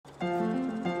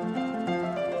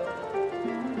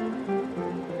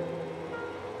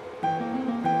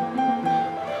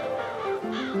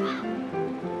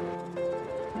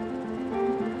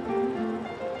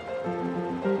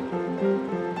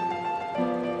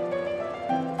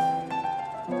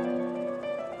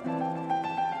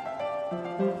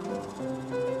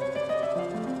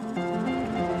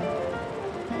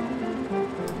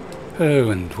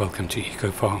Hello and welcome to Eco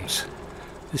Farms.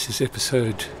 This is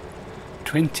episode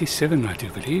 27, I do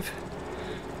believe.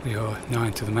 We are now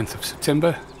into the month of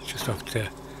September, just after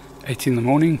 8 in the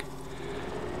morning,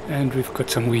 and we've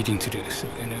got some weeding to do. So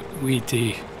we're going to weed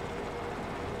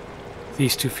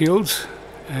these two fields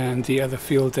and the other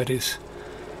field that is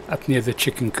up near the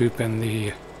chicken coop and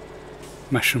the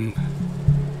mushroom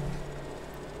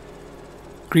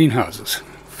greenhouses.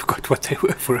 Forgot what they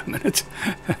were for a minute.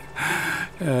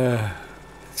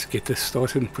 Let's get this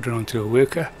started and put it onto a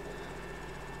worker,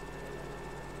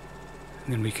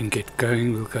 and then we can get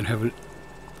going. We'll go and have a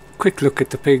quick look at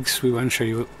the pigs. We won't show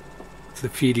you the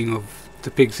feeding of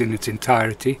the pigs in its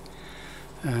entirety.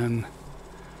 We've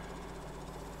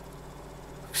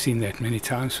seen that many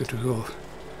times, but we will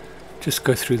just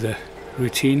go through the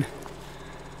routine.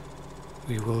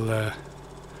 We will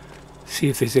see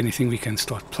if there's anything we can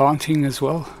start planting as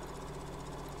well.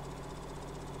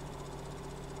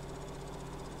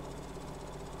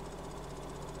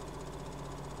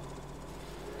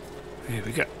 There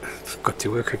we go, it's got the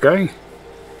worker going.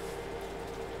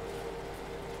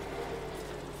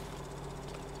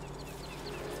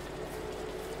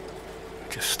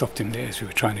 Just stopped him there as we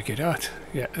were trying to get out.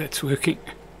 Yeah, that's working.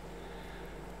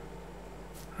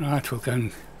 Right, we'll go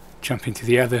and jump into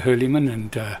the other hurleyman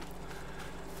and go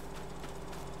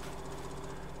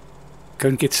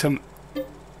and get some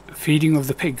feeding of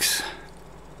the pigs.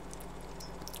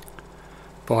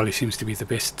 Barley seems to be the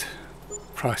best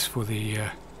price for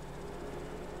the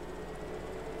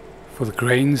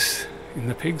grains in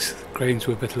the pigs. The grains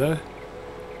were a bit low.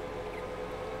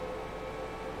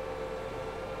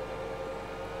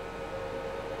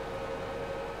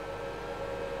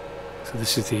 So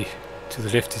this is to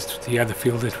the left is the other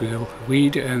field that we'll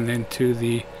weed, and then to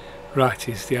the right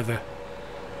is the other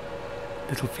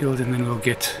little field, and then we'll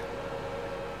get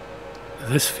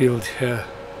this field here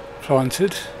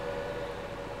planted.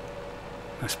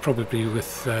 That's probably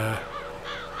with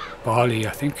barley, I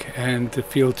think, and the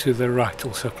field to the right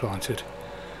also planted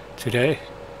today.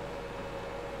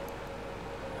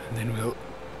 And then we'll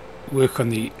work on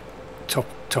the top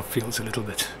fields a little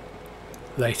bit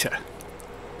later.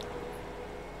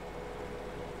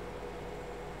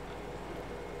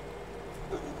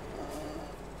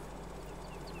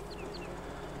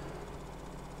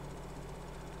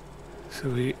 So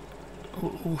we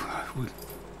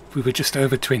were just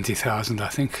over 20,000, I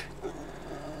think.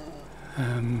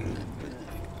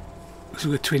 So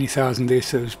we got 20,000 there,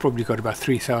 so it's probably got about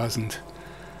 3,000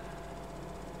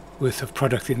 worth of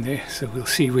product in there. So we'll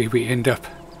see where we end up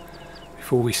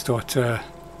before we start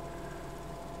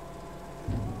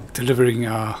delivering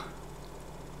our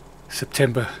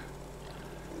September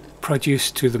produce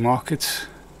to the markets.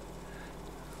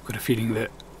 I've got a feeling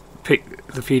that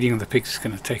the feeding of the pigs is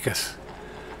going to take us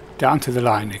down to the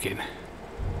line again.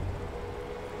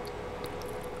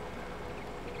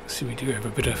 So we do have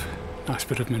a nice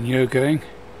bit of manure going.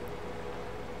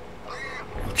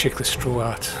 We'll check the straw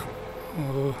out.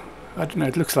 Oh, I don't know,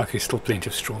 it looks like there's still plenty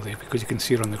of straw there because you can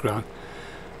see it on the ground.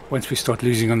 Once we start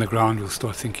losing on the ground, we'll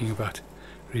start thinking about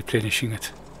replenishing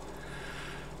it.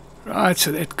 Right,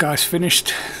 so that guy's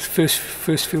finished. First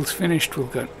field's finished. We'll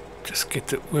go just get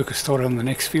the worker started on the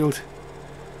next field.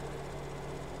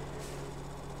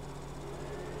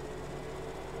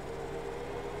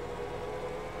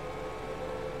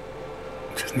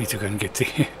 Just need to go and get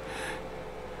the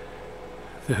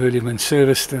hurleyman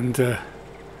serviced and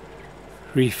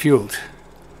refueled.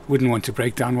 Wouldn't want to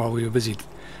break down while we were busy.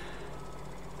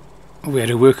 We had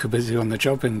a worker busy on the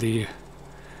job, and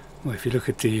well, if you look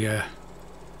at it's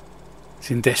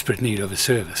in desperate need of a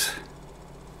service.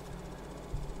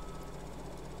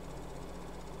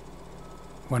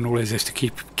 One always has to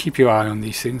keep your eye on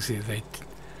these things. They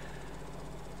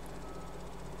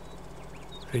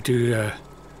do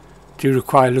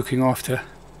require looking after.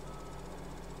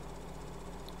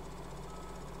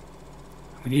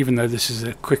 I mean, even though this is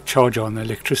a quick charger on the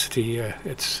electricity,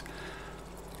 it's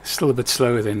still a bit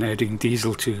slower than adding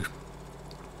diesel to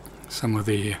some of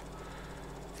the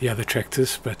other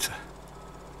tractors, but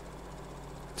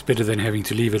it's better than having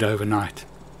to leave it overnight.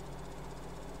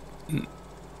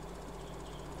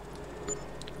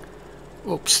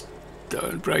 Oops,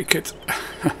 don't break it.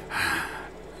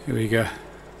 Here we go.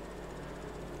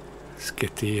 Let's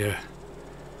get the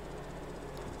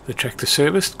tractor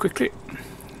serviced quickly.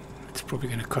 It's probably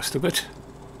going to cost a bit.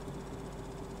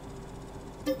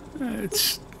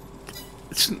 It's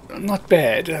not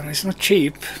bad. I mean, it's not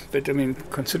cheap, but I mean,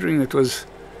 considering it was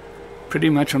pretty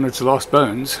much on its last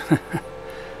bones,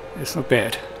 it's not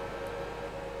bad.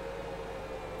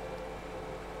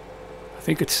 I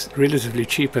think it's relatively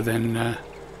cheaper than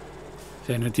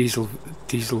than a diesel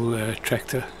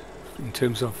tractor in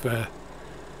terms of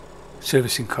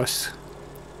servicing costs.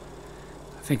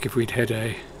 I think if we'd had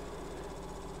a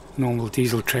normal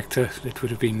diesel tractor, that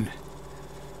would have been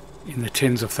in the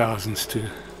tens of thousands to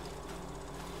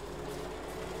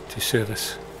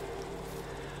service.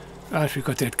 Right, we've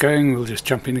got that going. We'll just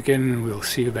jump in again and we'll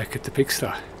see you back at the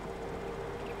pigsty.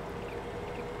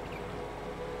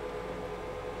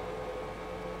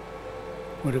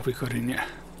 What have we got in here?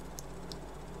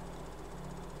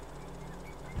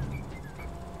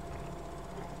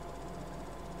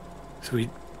 So we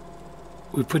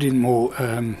put in more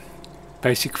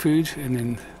basic food, and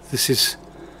then this is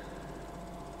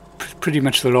pretty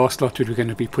much the last lot that we're going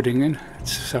to be putting in.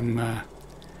 It's some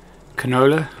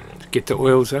canola to get the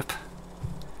oils up,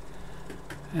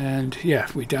 and yeah,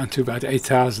 we're down to about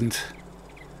 8,000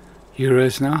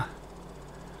 euros now.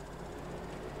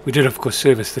 We did of course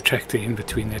service the tractor in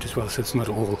between that as well, so it's not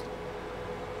all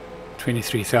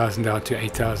 23,000 down to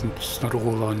 8,000. It's not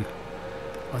all on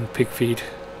pig feed.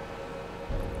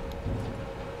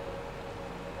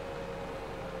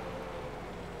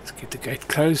 Let's get the gate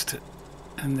closed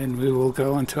and then we will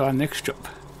go on to our next job.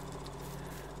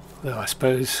 Though I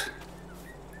suppose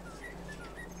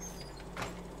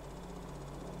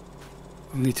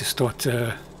we'll need to start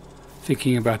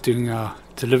thinking about doing our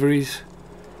deliveries.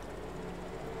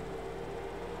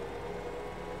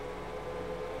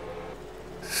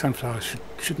 Sunflower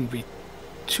shouldn't be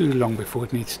too long before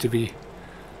it needs to be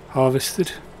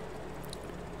harvested.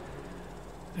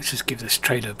 Let's just give this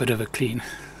trailer a bit of a clean.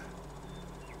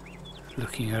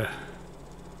 Looking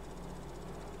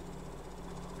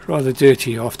rather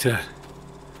dirty after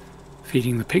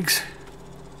feeding the pigs.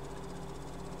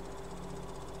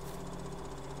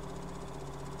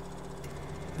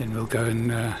 Then we'll go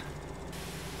and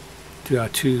do our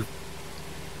 2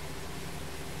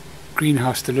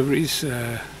 greenhouse deliveries,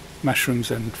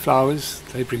 mushrooms and flowers.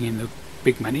 They bring in the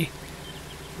big money.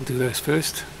 We'll do those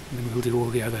first, and then we'll do all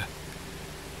the other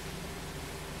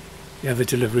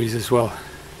deliveries as well.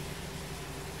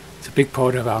 It's a big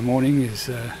part of our morning is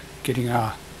getting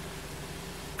our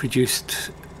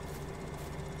produced,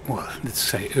 well, let's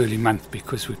say early month,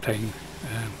 because we're paying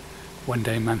 1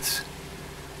 day months,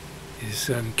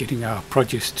 is getting our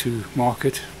produce to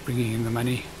market, bringing in the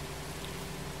money.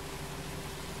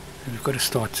 And we've got to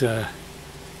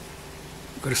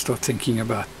start thinking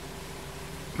about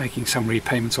making some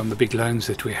repayments on the big loans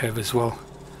that we have as well.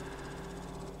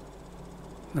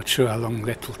 Not sure how long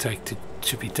that will take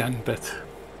to be done, but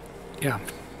yeah,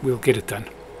 we'll get it done.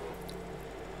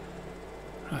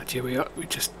 Right, here we are. We're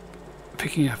just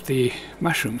picking up the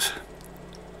mushrooms.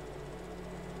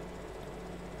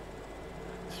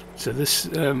 So this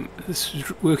is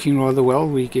working rather well.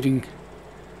 We're getting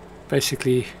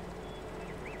basically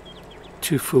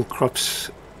 2 full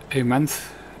crops a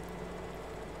month.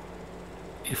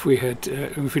 If we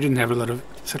didn't have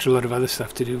such a lot of other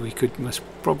stuff to do, we could most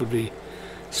probably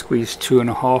squeeze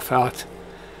 2.5 out.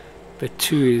 But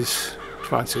 2 is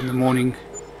fine. So in the morning,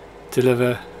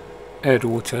 deliver, add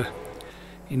water.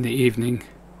 In the evening,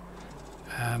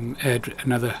 add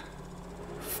another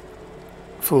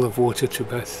full of water to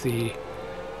both the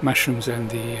mushrooms and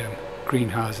the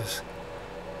greenhouses.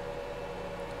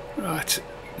 Right,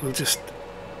 we'll just,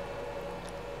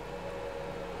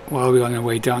 while we're on our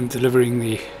way down delivering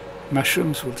the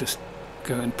mushrooms, we'll just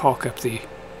go and park up the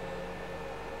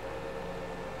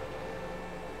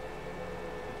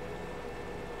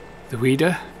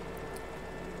weeder,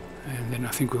 and then I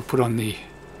think we'll put on the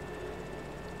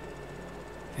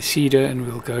seeder, and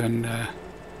we'll go and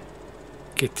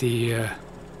get the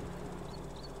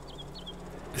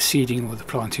seeding or the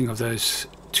planting of those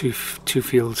two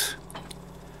fields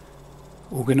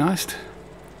organized.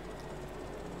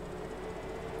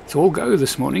 It's all go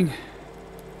this morning,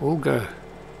 all go.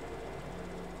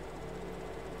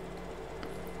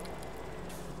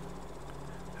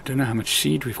 I don't know how much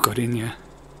seed we've got in here.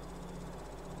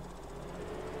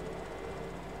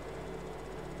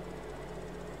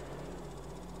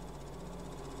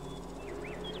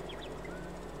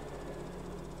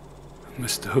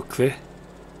 Missed the hook there.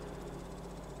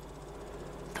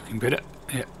 Looking better.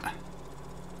 Yeah.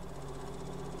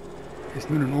 There's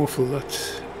not an awful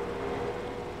lot,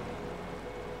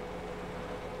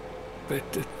 but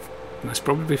it must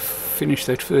probably finish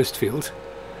that first field.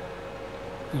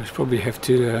 We'll probably have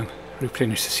to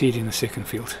replenish the seed in the second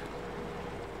field.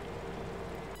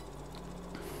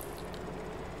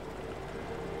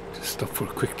 Just stop for a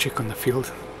quick check on the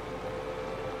field.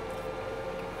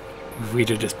 We've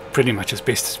weeded it pretty much as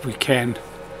best as we can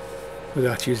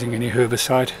without using any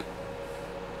herbicide.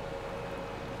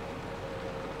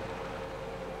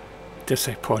 does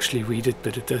say partially weeded,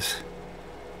 but it does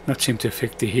not seem to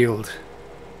affect the yield.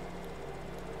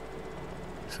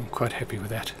 So I'm quite happy with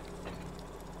that.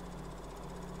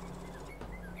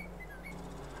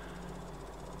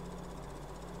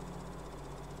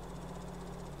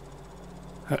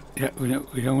 Yeah, we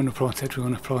don't want to plant that, we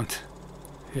want to plant,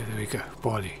 yeah, there we go,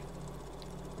 barley.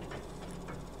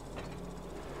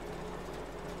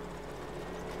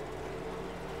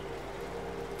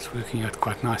 It's working out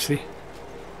quite nicely.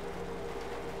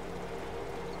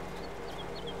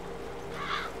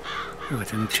 Oh, I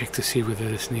didn't check to see whether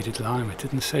this needed lime. It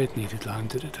didn't say it needed lime,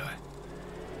 did it?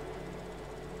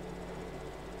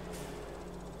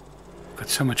 Got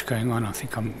so much going on, I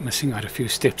think I'm missing out a few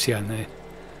steps here and there.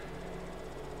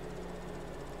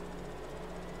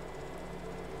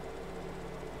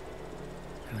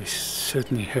 And we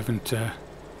certainly haven't,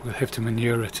 we'll have to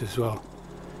manure it as well.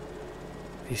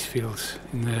 These fields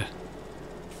in there.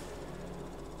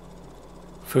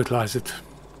 Fertilize it.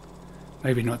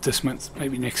 Maybe not this month,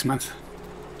 maybe next month.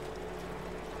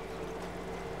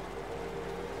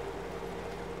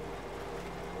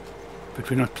 But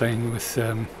we're not playing with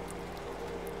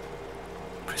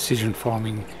precision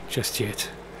farming just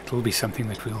yet. It will be something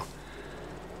that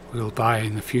we'll buy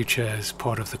in the future as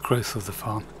part of the growth of the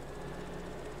farm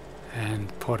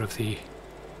and part of the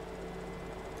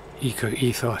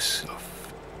eco-ethos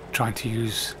of trying to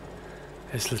use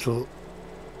as little,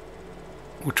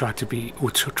 or try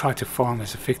to farm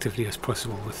as effectively as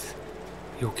possible with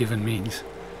your given means.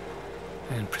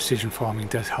 And precision farming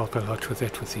does help a lot with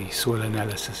that, with the soil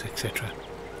analysis, etc.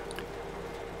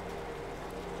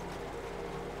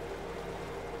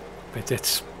 But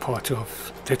that's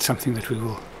something that we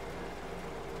will,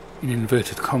 in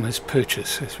inverted commas,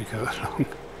 purchase as we go along.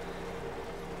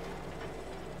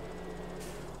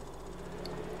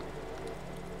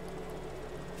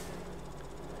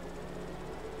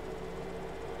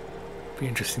 Be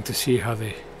interesting to see how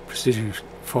the precision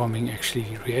farming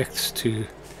actually reacts to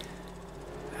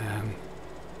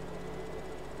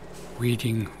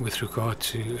weeding with regard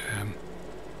to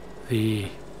the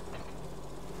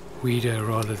weeder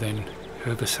rather than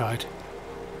herbicide.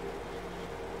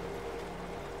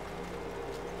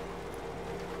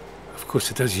 Of course,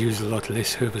 it does use a lot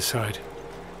less herbicide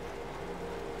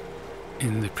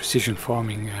in the precision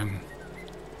farming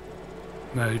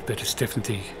mode, but it's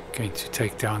definitely going to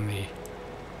take down the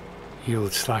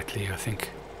yield slightly, I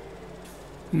think.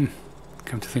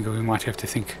 Come to think of it, we might have to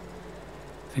think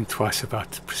twice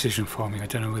about precision farming. I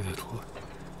don't know whether it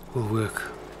will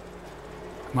work.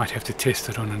 I might have to test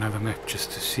it on another map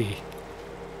just to see.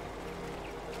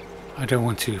 I don't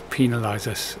want to penalize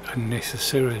us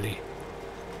unnecessarily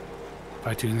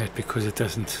by doing that, because it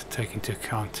doesn't take into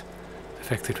account the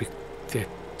fact that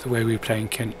the way we're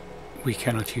playing we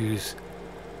cannot use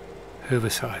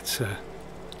herbicides. So I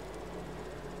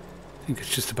think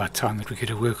it's just about time that we get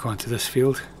a work onto this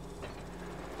field.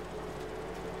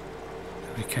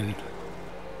 We can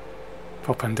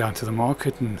pop on down to the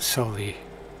market and sell the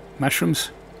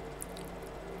mushrooms.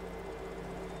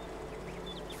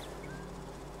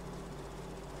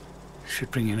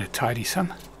 Should bring in a tidy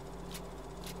sum.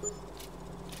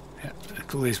 Yeah,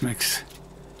 it always makes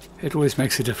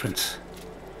a difference.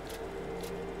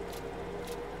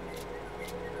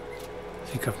 I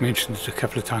think I've mentioned it a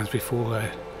couple of times before.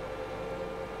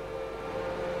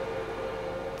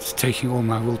 It's taking all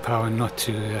my willpower not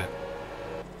to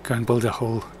go and build a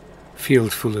whole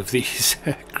field full of these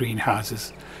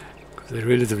greenhouses, because they're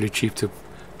relatively cheap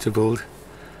to build.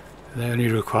 They only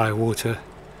require water,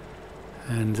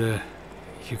 and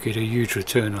you get a huge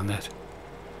return on that.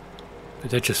 But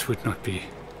that just would not be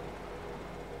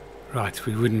right.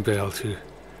 We wouldn't be able to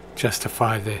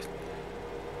justify the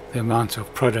amount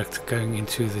of product going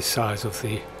into the size of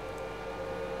the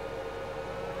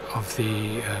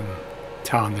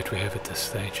town that we have at this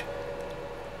stage.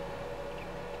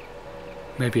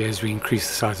 Maybe as we increase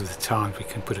the size of the town we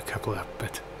can put a couple up,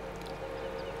 but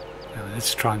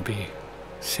let's try and be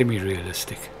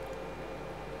semi-realistic.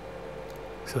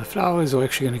 So the flowers are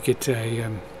actually going to get a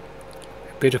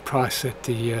better price at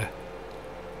the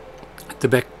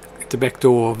back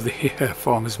door of the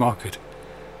farmers market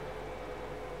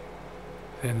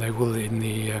than they will in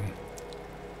the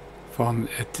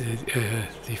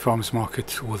the farmers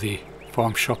market or the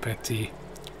farm shop at the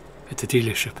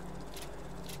dealership.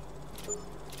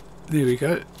 There we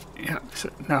go. Yeah, so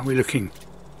now we're looking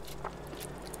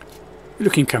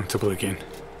comfortable again.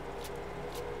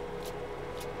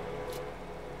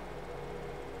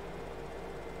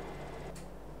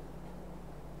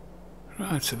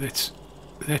 Right, so that's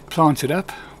that planted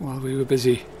up while we were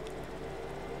busy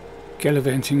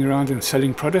gallivanting around and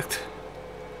selling product.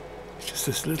 It's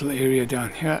just this little area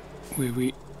down here where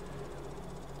we,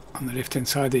 on the left hand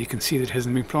side there, you can see that it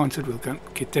hasn't been planted. We'll go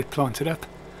get that planted up,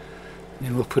 and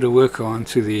then we'll put a worker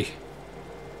onto the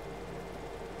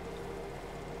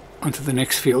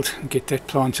next field and get that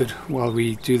planted while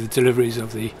we do the deliveries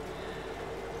of the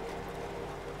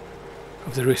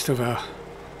rest of our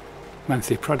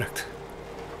monthly product.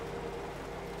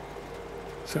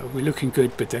 So we're looking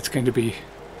good, but that's going to be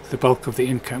the bulk of the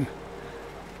income.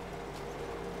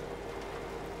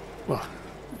 Well,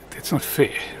 that's not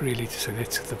fair really to say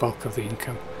that's the bulk of the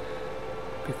income,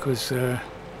 because we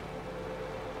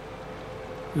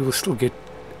will still get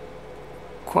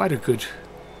quite a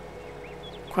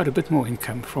bit more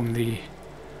income from the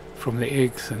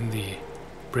eggs and the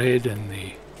bread and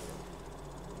the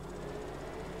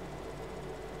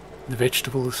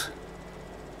vegetables.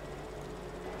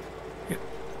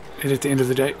 And at the end of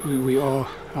the day,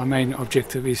 our main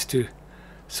objective is to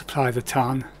supply the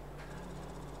town.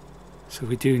 So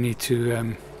we do need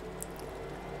to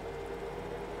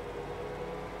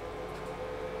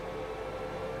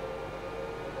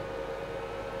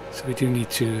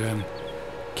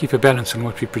keep a balance on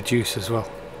what we produce as well.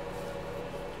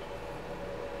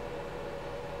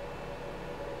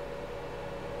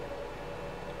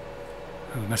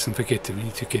 We mustn't forget that we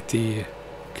need to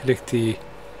collect the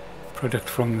product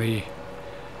from the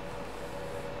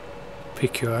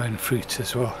pick your own fruits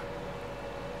as well.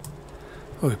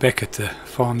 Well, we're back at the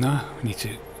farm now. We need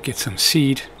to get some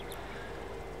seed.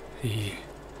 The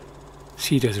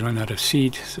seed has run out of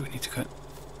seed, so we need to go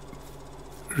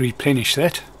replenish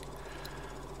that.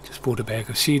 Just bought a bag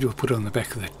of seed. We'll put it on the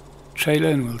back of the trailer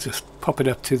and we'll just pop it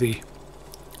up to the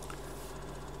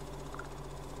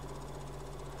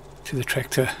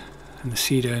tractor and the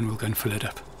seeder, and we'll go and fill it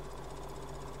up.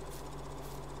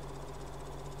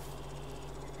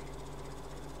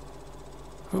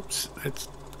 Oops, that's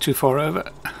too far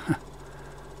over.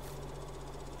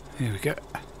 There we go.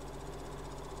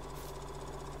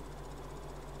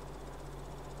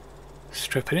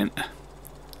 Strap it in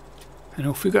and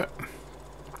off we go.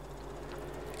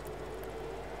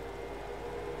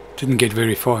 Didn't get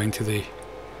very far into the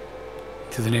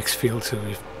next field, so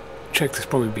the tractor's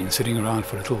probably been sitting around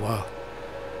for a little while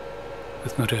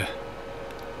with not a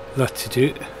lot to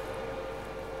do.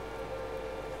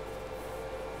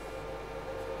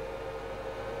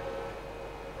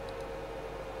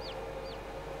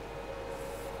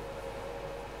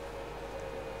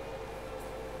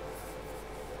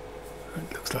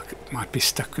 It looks like it might be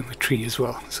stuck in the tree as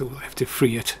well, so we'll have to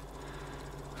free it.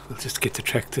 We'll just get the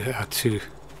tractor out to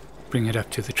bring it up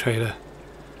to the trailer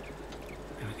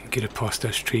and we can get it past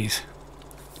those trees.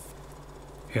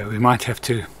 Yeah, we might have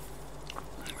to.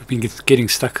 We've been getting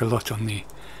stuck a lot on the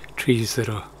trees that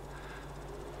are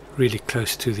really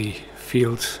close to the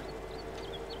fields.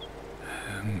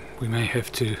 We may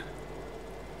have to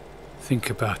think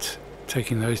about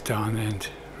taking those down and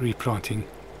replanting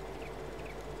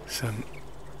some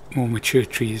more mature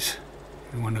trees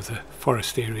in one of the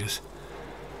forest areas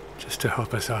just to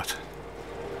help us out.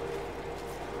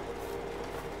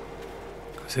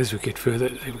 Because as we get further,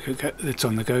 it's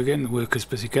on the go again, the worker's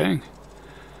busy going.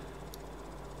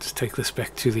 Let's take this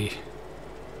back to the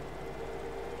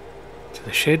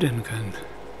shed and go and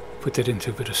put that into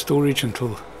a bit of storage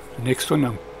until the next one.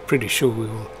 I'm pretty sure we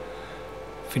will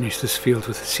finish this field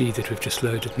with the seed that we've just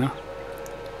loaded now.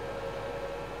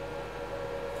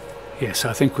 Yes,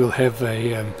 I think we'll have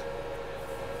a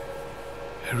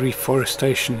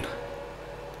reforestation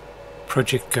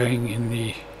project going in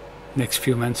the next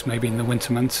few months, maybe in the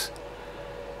winter months.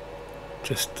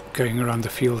 Just going around the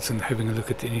fields and having a look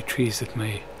at any trees that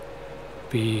may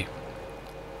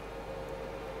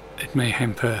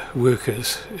hamper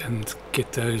workers, and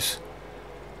get those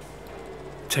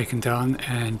taken down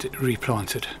and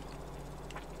replanted.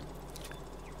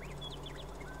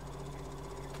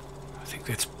 I think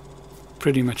that's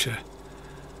pretty much I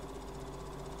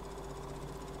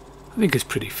think it's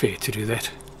pretty fair to do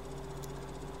that.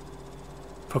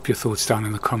 Pop your thoughts down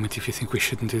in the comment if you think we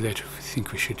shouldn't do that, if you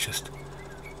think we should just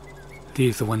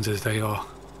leave the ones as they are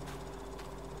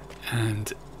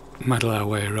and muddle our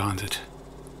way around it.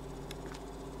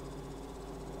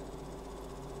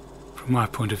 From my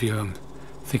point of view, I'm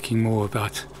thinking more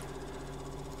about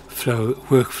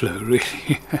workflow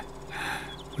really,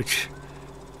 which,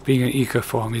 being an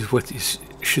eco-farm, is what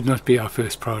should not be our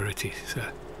first priority. So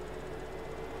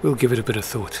we'll give it a bit of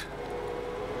thought.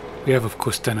 We have of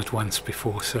course done it once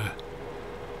before, so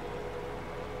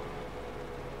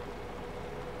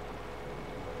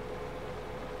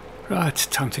right,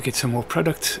 time to get some more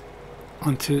product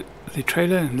onto the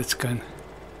trailer and let's go and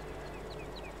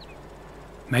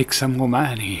make some more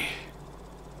money.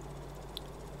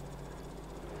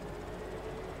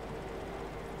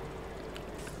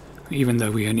 even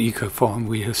though we're an eco farm,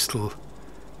 we are still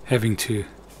having to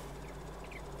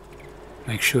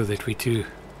make sure that we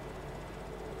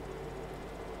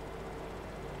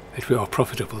are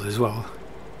profitable as well.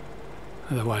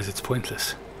 Otherwise it's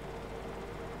pointless.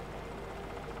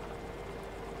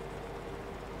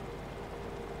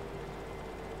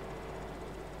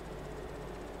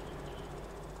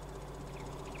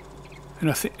 And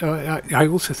I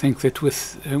also think that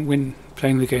with when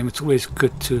playing the game, it's always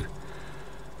good to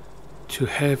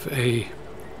have a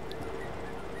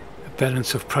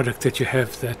balance of product that you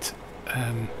have that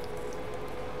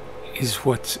is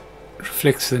what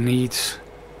reflects the needs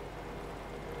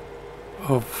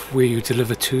of where you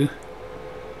deliver to,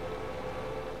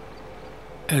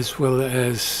 as well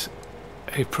as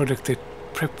a product that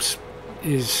perhaps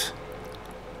is,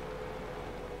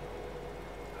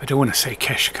 I don't want to say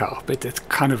cash cow, but that's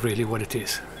kind of really what it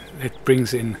is. That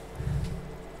brings in,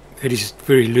 that is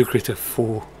very lucrative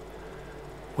for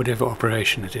whatever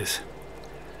operation it is.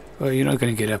 Well, you're not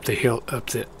going to get up the hill,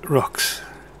 up the rocks.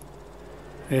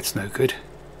 That's no good.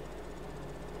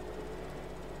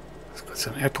 It's got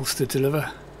some apples to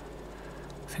deliver. I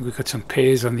think we've got some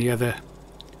pears on the other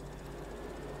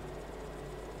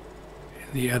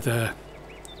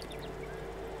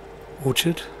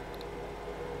orchard.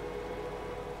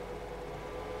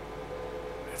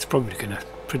 It's probably going to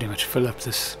pretty much fill up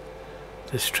this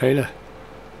trailer.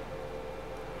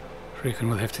 I reckon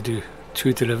we'll have to do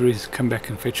 2 deliveries, come back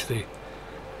and fetch the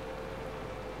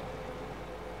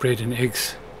bread and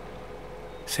eggs,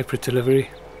 separate delivery.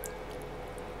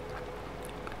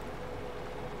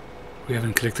 We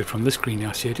haven't collected from this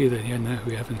greenhouse yet either. Yeah, no,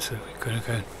 we haven't, so we've got to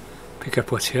go and pick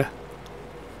up what's here.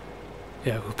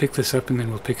 Yeah, we'll pick this up and then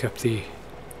we'll pick up the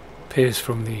pears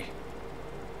from the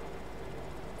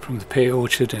pear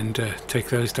orchard and take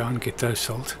those down, get those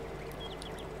sold.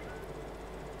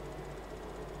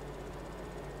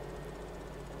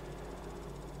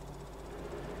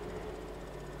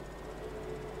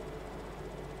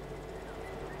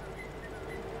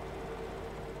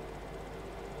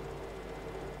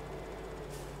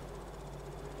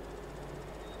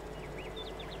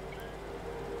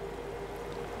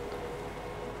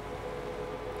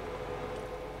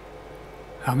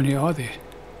 How many are there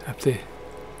up there?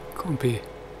 Can't be.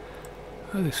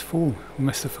 Oh, there's 4. We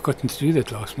must have forgotten to do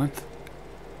that last month.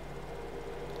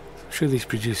 I'm sure these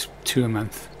produce 2 a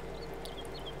month.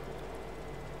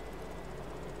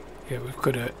 Yeah, we've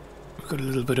got a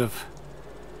little bit of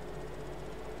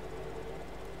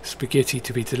spaghetti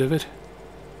to be delivered.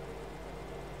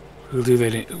 We'll do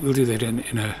that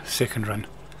in a second run.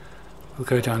 We'll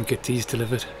go down and get these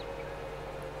delivered.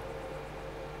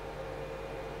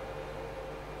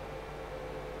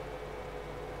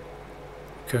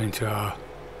 Go into our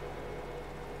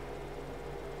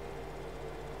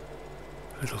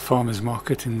little farmers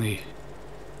market in the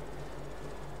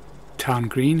town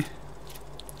green,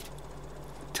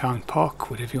 town park,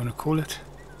 whatever you want to call it.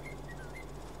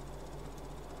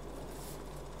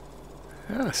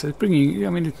 Yeah, so bringing, I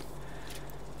mean,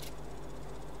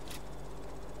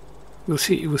 we'll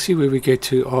see where we get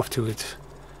to afterwards.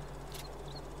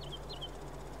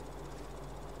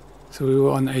 So we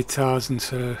were on 8,000,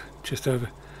 so just over.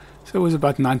 So it was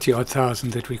about 90 odd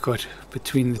thousand that we got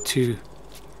between the two,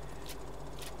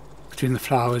 between the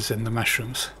flowers and the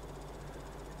mushrooms.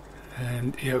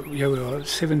 And yeah, we are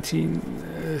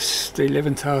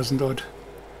 11,000 odd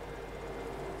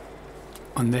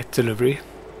on that delivery.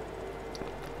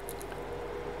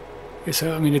 Yeah,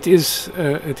 so I mean, it is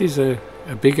a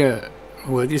bigger,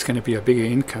 well, it is going to be a bigger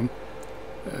income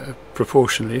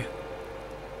proportionally,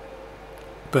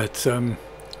 but I'm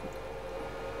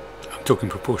talking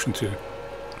proportion to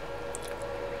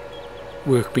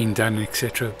work being done,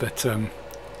 etc. But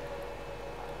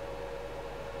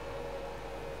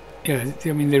yeah,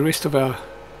 I mean, the rest of our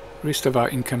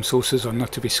income sources are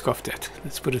not to be scoffed at.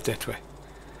 Let's put it that way.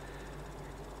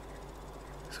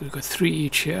 So we've got 3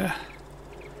 each here.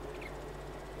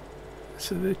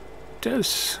 So that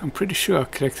does, I'm pretty sure I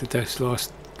collected those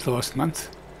last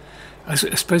month. I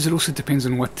suppose it also depends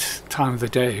on what time of the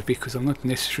day, because I'm not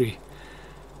necessarily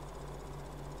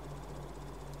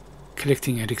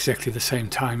collecting at exactly the same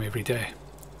time every day.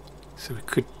 So it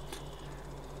could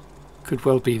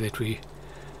well be that we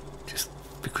just,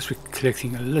 because we're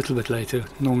collecting a little bit later,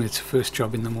 normally it's the first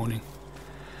job in the morning.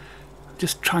 I'm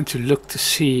just trying to look to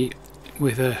see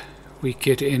whether we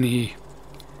get any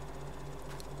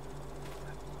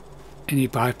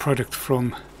byproduct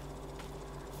from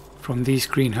these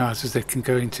greenhouses that can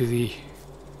go into the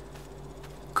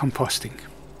composting.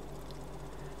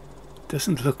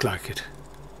 Doesn't look like it.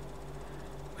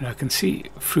 But I can see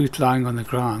fruit lying on the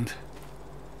ground.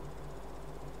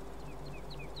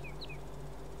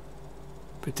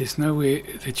 but there's nowhere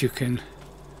that you can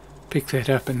pick that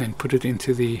up and then put it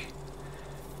into the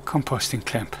composting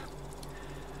clamp.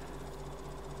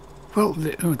 Well,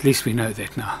 at least we know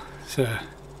that now. So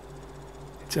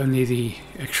it's only the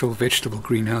actual vegetable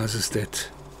greenhouses that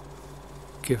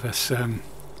give us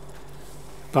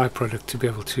byproduct to be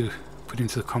able to put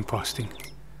into the composting,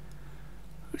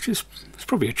 which is, it's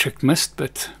probably a trick missed,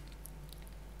 but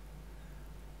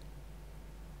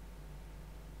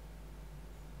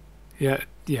yeah,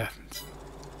 it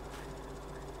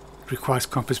requires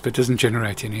compost but doesn't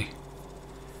generate any.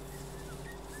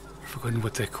 I've forgotten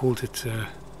what they called it,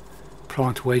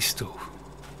 plant waste, or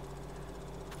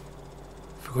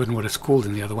forgotten what it's called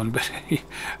in the other one, but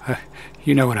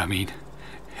you know what I mean.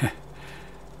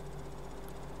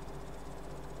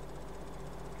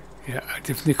 Yeah, I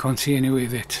definitely can't see anywhere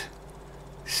that,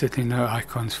 certainly no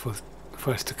icons for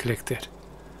us to collect that.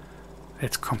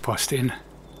 That's compost in.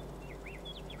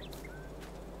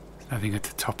 There's nothing at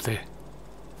the top there.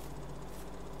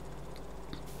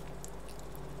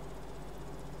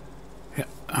 Yeah,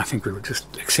 I think we will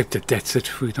just accept that that's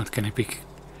it. We're not going to be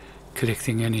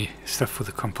collecting any stuff for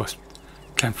the compost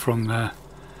clamp from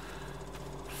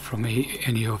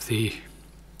any of the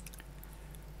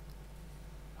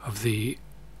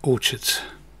orchards.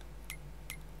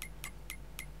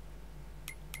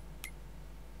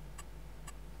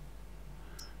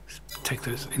 Take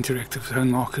those interactive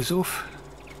zone markers off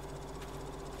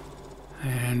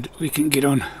and we can get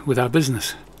on with our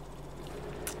business.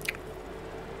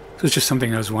 It was just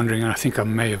something I was wondering, and I think I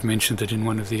may have mentioned it in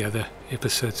one of the other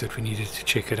episodes that we needed to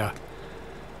check it out.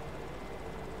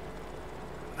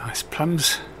 Nice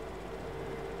plums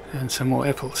and some more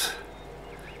apples.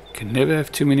 Can never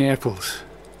have too many apples.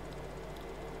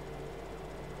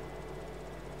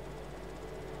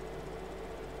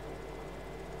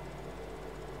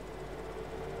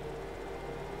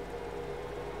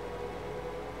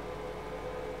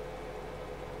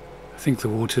 I think the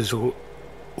water's all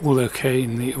okay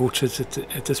in the orchards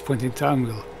at this point in time.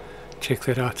 We'll check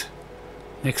that out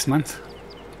next month.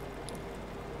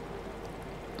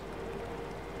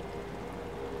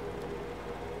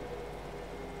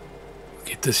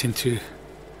 Get this into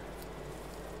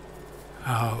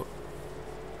our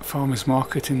farmers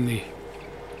market on the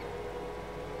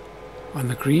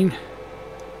green.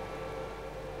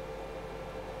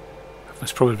 I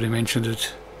must probably mentioned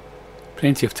it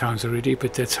plenty of times already,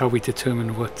 but that's how we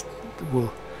determine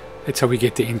that's how we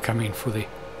get the income in for the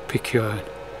pick here.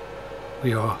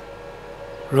 We are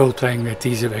role playing that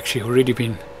these have actually already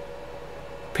been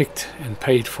picked and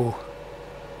paid for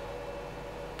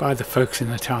by the folks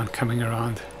in the town coming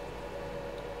around.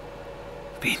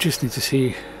 It'd be interesting to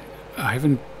see. I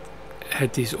haven't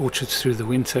had these orchards through the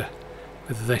winter,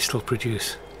 whether they still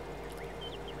produce.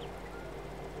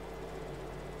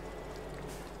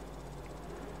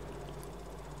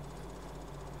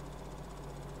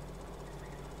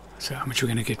 So how much we're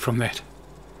going to get from that?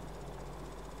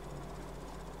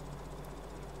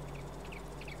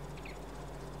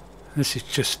 This is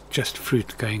just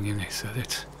fruit going in there, so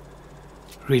that's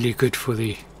really good for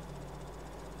the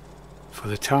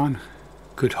town.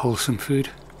 Good wholesome food.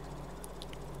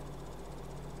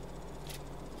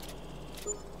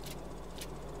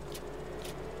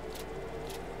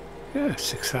 Yeah,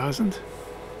 6,000.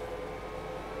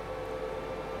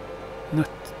 Not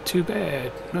too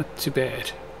bad, not too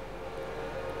bad.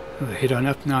 We'll head on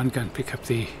up now and go and pick up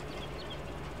the...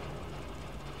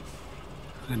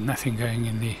 There's nothing going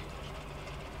in the...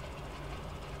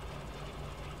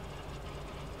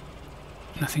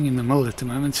 Nothing in the mill at the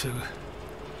moment, so...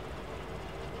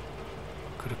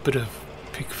 Got a bit of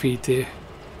pig feed there.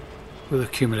 We'll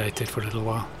accumulate that for a little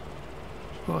while.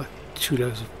 Oh,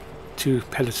 2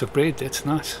 pallets of bread, that's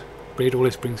nice. Bread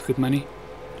always brings good money.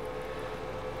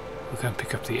 We'll go and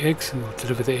pick up the eggs and we'll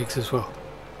deliver the eggs as well.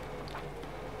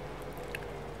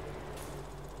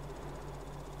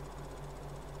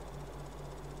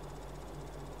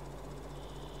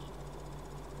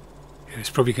 It's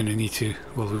probably going to need to,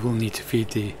 well, we will need to feed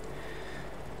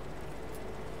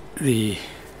the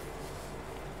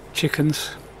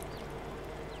chickens.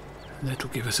 And that'll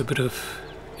give us a bit of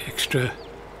extra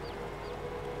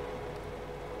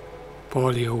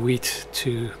barley or wheat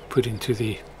to put into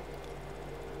the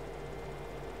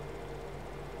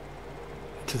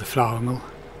flour mill.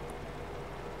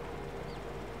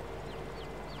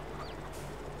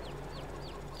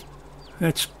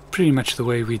 That's pretty much the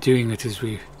way we're doing it, is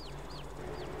we're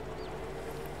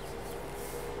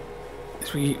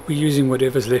using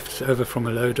whatever's left over from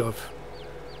a load of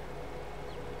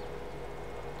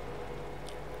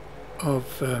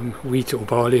wheat or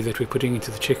barley that we're putting into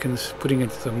the chickens, putting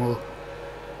into the mill,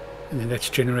 and then that's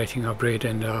generating our bread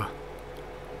and our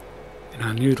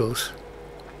noodles.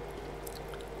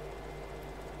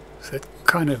 So that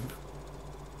kind of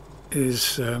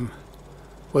is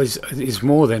is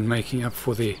more than making up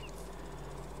for the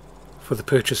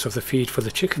purchase of the feed for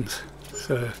the chickens.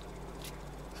 So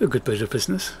it's a good bit of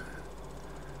business.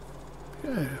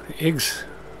 Eggs,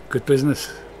 good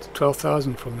business.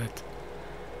 12,000 from that.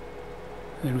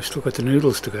 And we've still got the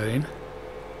noodles to go in.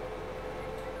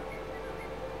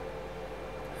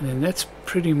 And then that's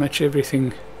pretty much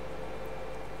everything.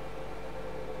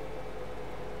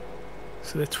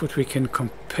 So that's what we can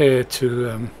compare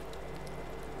to.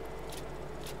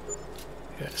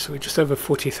 Yeah, so we're just over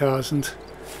 40,000.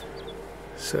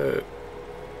 So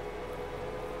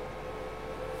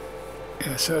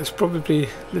yeah, so it's probably,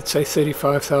 let's say,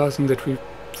 35,000 that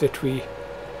we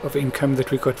of income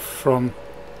that we got from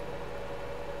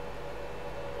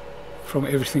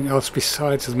everything else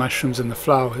besides the mushrooms and the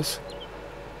flowers.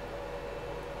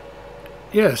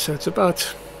 Yeah, so it's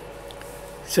about,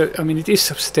 so I mean it is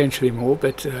substantially more,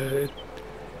 but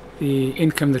the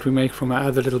income that we make from our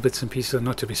other little bits and pieces are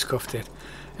not to be scoffed at.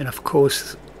 And of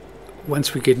course,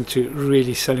 once we get into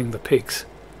really selling the pigs,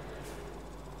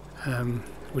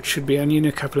 which should be only in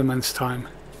a couple of months' time,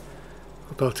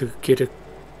 we're about to get a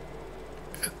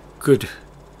good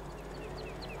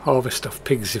harvest of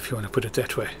pigs, if you want to put it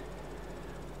that way.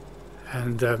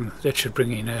 And that should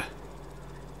bring in a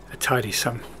tidy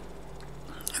sum.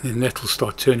 And then that will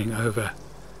start turning over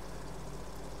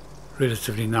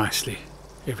relatively nicely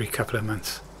every couple of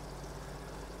months.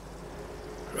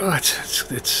 Right,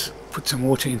 let's put some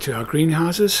water into our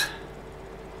greenhouses.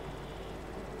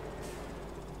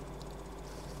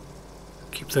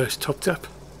 Keep those topped up.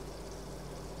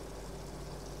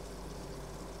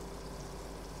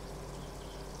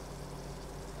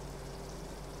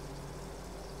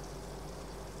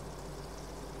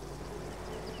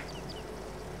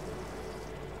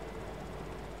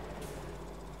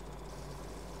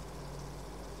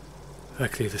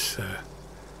 Luckily this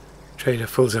trailer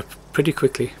fills up pretty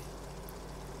quickly.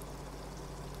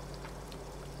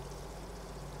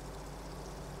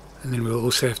 And then we'll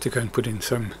also have to go and put in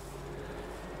some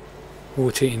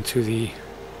water into the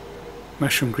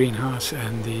mushroom greenhouse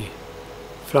and the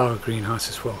flower greenhouse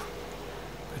as well.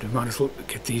 But we might as well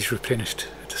get these replenished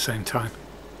at the same time.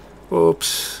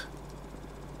 Oops!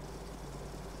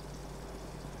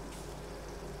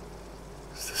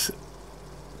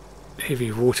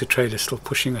 Heavy water trailer still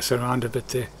pushing us around a bit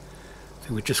there. I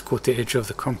think we just caught the edge of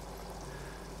the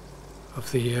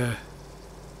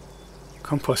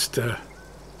compost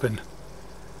bin.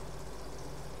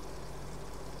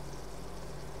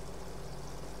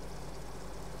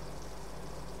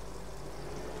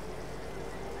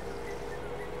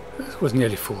 It was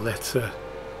nearly full. That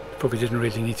probably didn't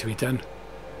really need to be done.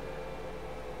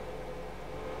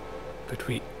 But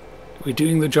we're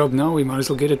doing the job now. We might as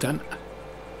well get it done.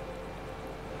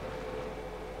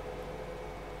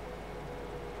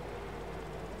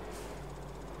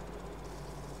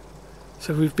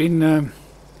 So we've been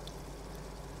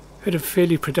had a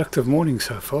fairly productive morning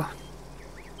so far.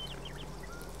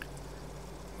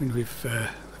 I mean,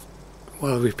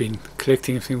 while we've been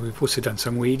collecting everything, we've also done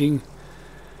some weeding.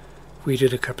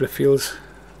 Weeded a couple of fields,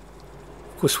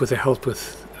 of course, with the help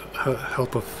of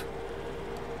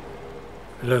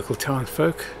the local town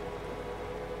folk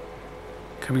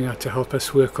coming out to help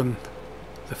us work on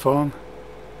the farm,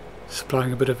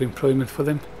 supplying a bit of employment for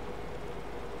them.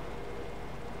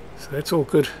 So that's all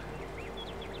good.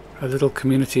 Our little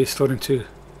community is starting to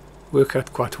work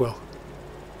out quite well.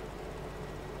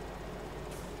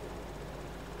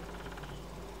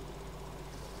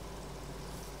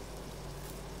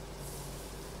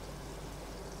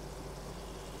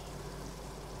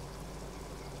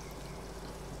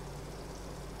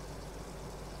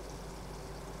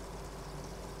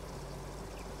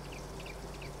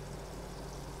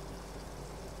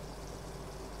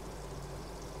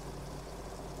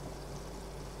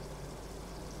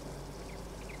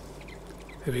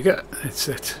 There we go, that's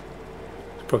it.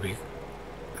 Probably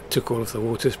took all of the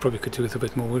waters, probably could do with a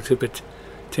bit more water, but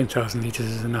 10,000 litres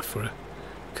is enough for a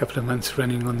couple of months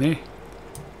running on there.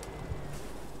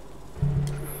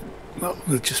 Well,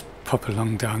 we'll just pop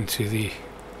along down to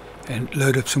and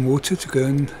load up some water to go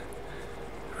and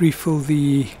refill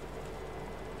the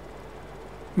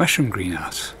mushroom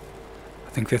greenhouse. I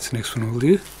think that's the next one we'll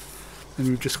do. And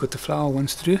we've just got the flower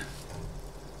ones to do.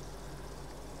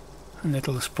 And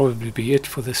that'll probably be it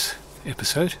for this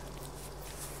episode.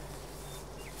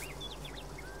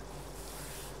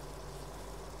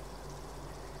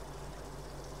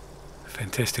 The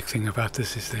fantastic thing about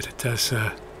this is that it does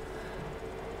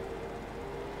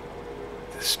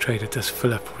This trailer does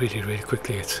fill up really, really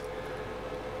quickly. Its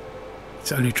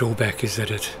only drawback is that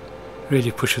it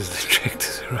really pushes the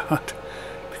tractors around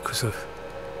because of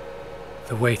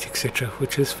the weight, etc.,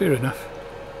 which is fair enough.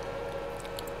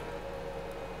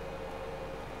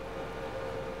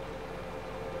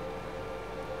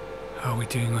 How are we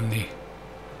doing on the...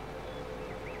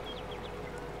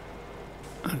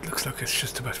 It looks like it's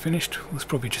just about finished. We'll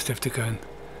probably just have to go and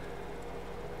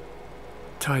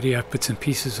tidy up bits and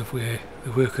pieces of where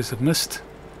the workers have missed.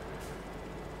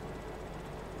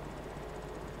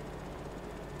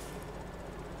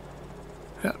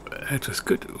 Yeah, that was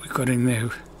good. We got in there.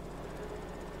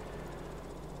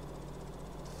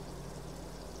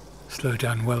 Slow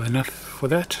down well enough for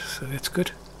that, so that's good.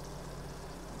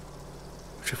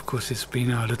 Which of course has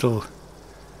been our little,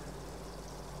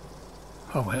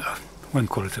 oh well, I won't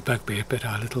call it a bugbear, but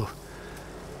our little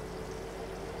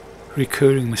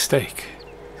recurring mistake,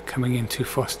 coming in too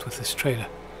fast with this trailer.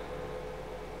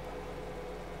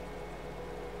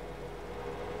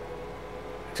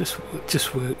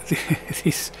 Just work.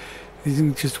 These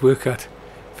didn't just work out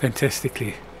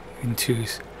fantastically in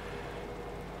twos.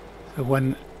 So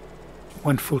one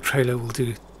full trailer will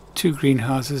do 2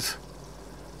 greenhouses.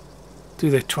 Do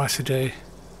that twice a day,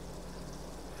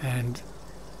 and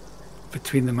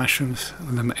between the mushrooms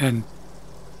and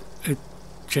it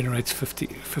generates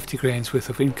 50 grand's worth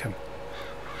of income.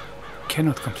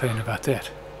 Cannot complain about that.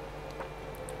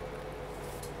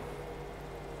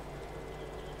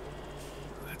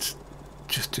 Let's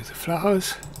just do the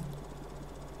flowers.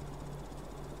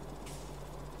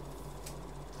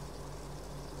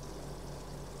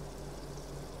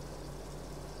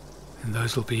 And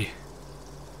those will be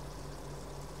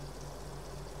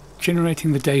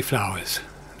generating the day flowers.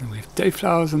 And we have day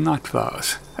flowers and night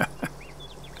flowers.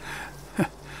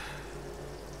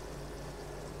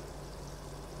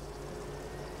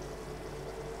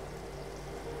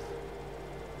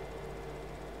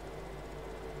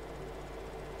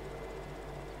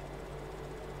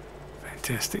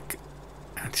 Fantastic.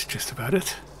 That's just about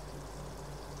it.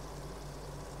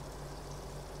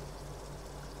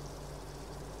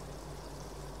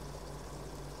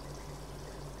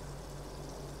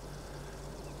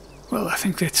 Well, I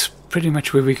think that's pretty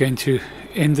much where we're going to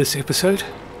end this episode.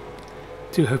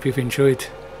 Do hope you've enjoyed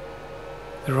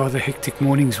the rather hectic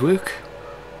morning's work.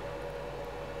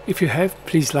 If you have,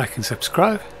 please like and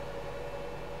subscribe,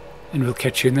 and we'll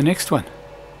catch you in the next one.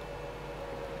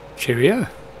 Cheerio.